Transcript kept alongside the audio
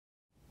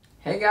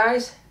Hey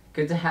guys,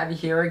 good to have you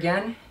here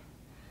again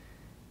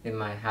in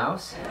my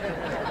house.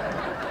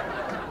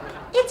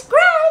 It's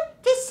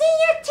great to see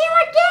you two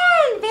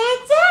again,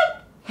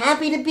 Vincent!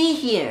 Happy to be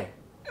here.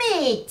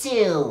 Me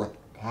too.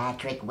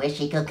 Patrick wished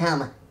he could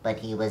come, but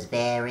he was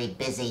very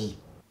busy.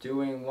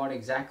 Doing what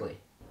exactly?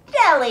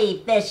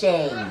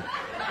 Jellyfishing!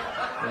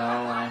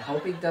 Well, I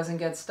hope he doesn't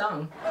get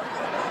stung.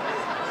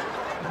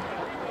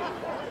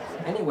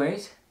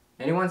 Anyways,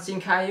 anyone seen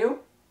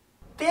Caillou?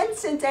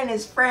 Vincent and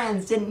his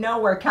friends didn't know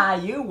where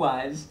Caillou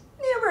was.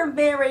 They were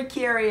very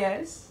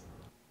curious.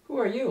 Who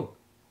are you?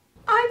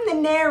 I'm the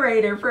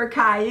narrator for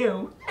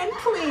Caillou, and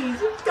please,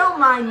 don't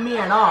mind me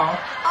at all.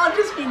 I'll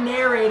just be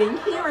narrating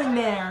here and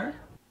there.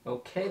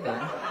 Okay then.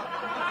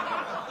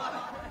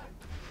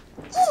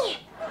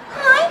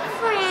 Hi,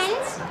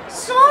 friends.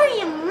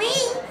 Sorry I'm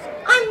late.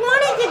 I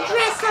wanted to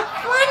dress up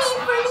funny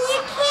for the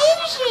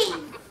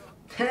occasion.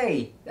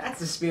 Hey,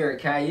 that's the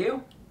spirit,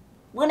 Caillou.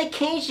 What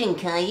occasion,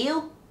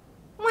 Caillou?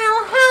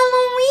 Well,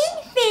 Halloween,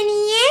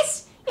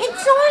 Phineas.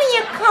 It's only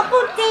a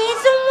couple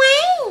days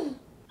away.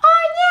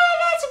 Oh, yeah,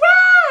 that's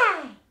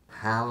right.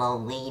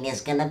 Halloween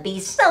is gonna be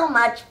so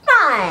much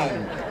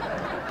fun.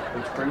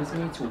 Which brings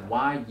me to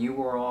why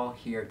you are all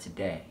here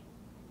today.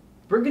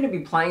 We're gonna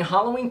be playing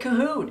Halloween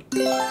Kahoot.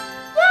 Yay!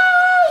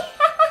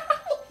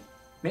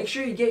 Make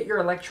sure you get your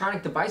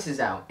electronic devices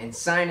out and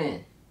sign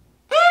in.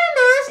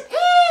 Elmo's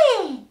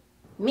in.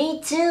 Me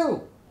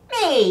too.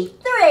 Me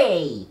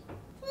 3.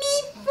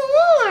 Me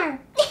 4.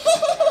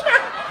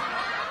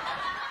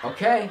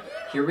 Okay,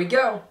 here we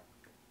go.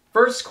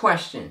 First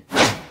question.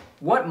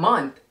 What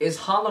month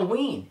is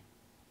Halloween?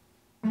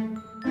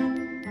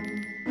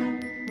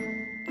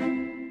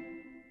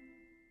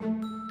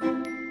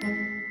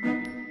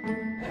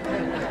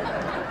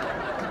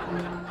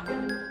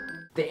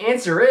 The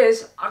answer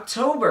is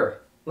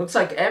October. Looks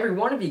like every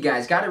one of you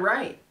guys got it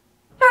right.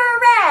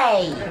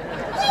 Hooray!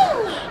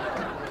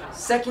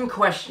 Second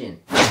question.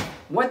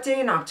 What day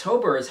in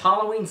October is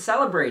Halloween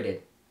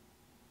celebrated?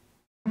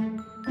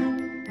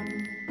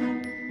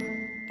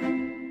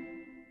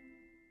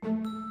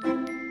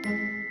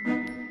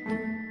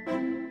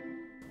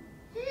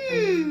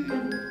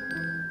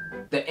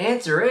 The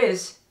answer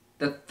is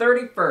the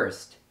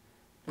 31st.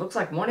 Looks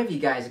like one of you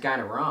guys got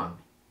it wrong.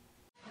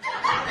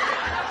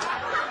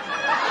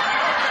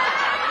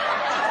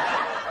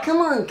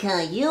 Come on,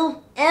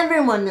 Caillou.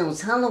 Everyone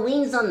knows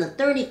Halloween's on the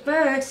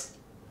 31st.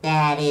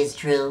 That is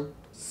true.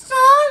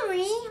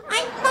 Sorry,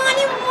 I thought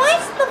it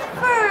was the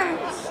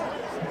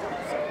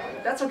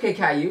 1st. That's okay,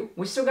 Caillou.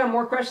 We still got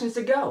more questions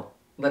to go.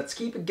 Let's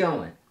keep it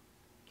going.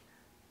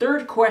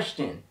 Third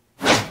question.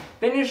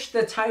 Finish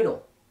the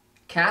title.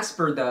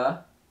 Casper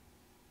the...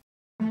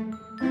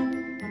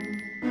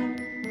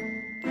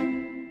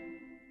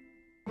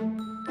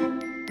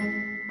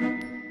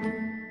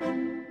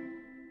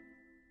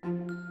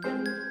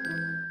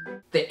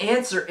 The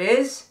answer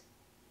is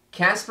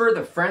Casper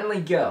the Friendly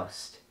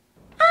Ghost.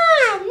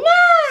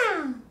 Oh,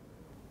 no!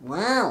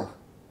 Wow,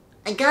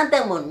 I got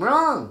that one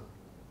wrong.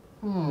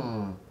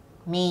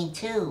 Me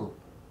too.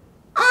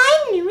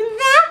 I knew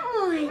that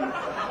one.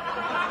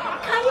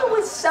 Caillou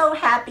was so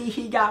happy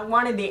he got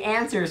one of the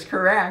answers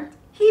correct.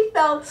 He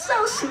felt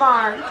so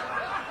smart.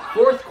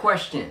 Fourth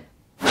question.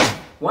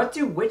 What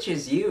do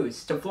witches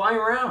use to fly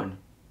around?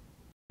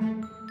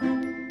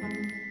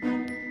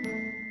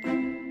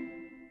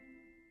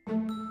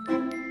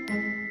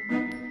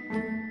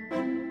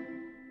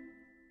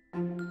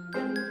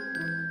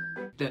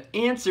 The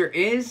answer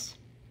is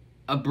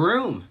a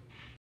broom.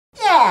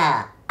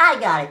 Yeah, I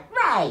got it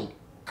right.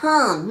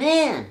 Oh,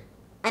 man.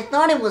 I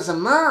thought it was a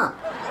mop.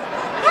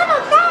 Emma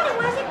thought it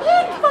was a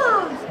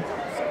ping-pong.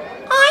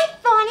 I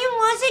thought it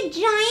was a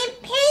giant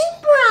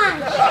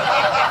paintbrush.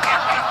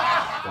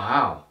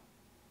 Wow.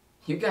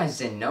 You guys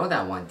didn't know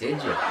that one,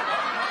 did you?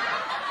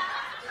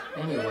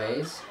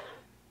 Anyways,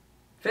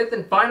 fifth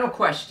and final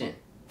question.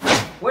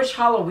 Which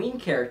Halloween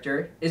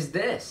character is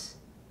this?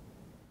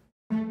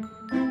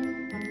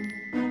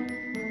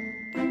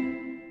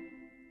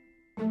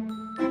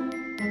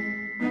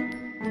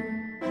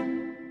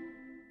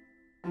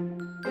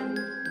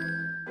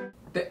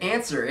 The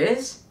answer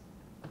is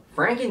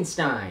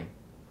Frankenstein.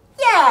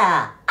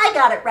 Yeah, I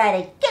got it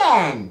right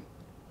again.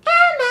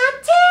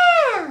 Emma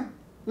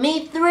 2.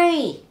 Me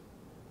 3.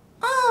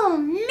 Oh,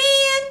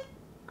 man.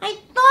 I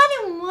thought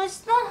it was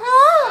the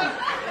Hulk.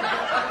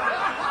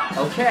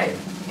 Okay,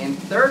 in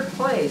third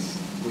place,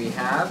 we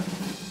have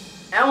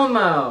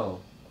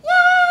Elmo.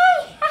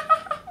 Yay!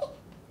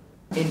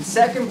 In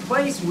second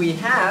place, we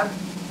have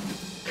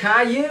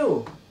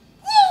Caillou.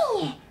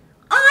 Yeah,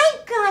 I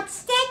got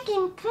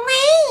second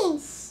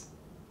place.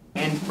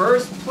 And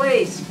first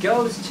place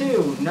goes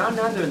to none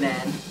other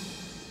than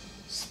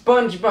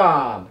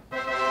Spongebob.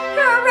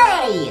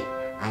 Hooray!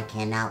 I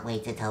cannot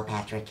wait to tell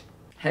Patrick.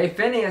 Hey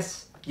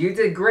Phineas, you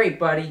did great,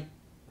 buddy.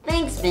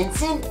 Thanks,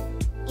 Vincent.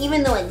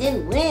 Even though I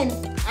didn't win,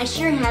 I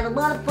sure had a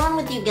lot of fun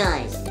with you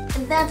guys.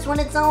 And that's what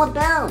it's all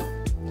about.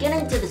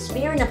 Getting to the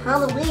spirit of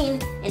Halloween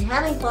and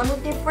having fun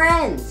with your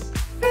friends.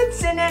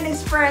 Vincent and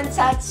his friends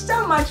had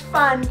so much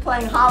fun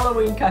playing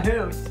Halloween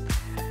Kahoot,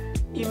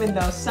 even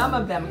though some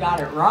of them got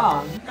it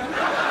wrong.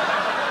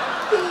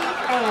 The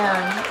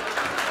end.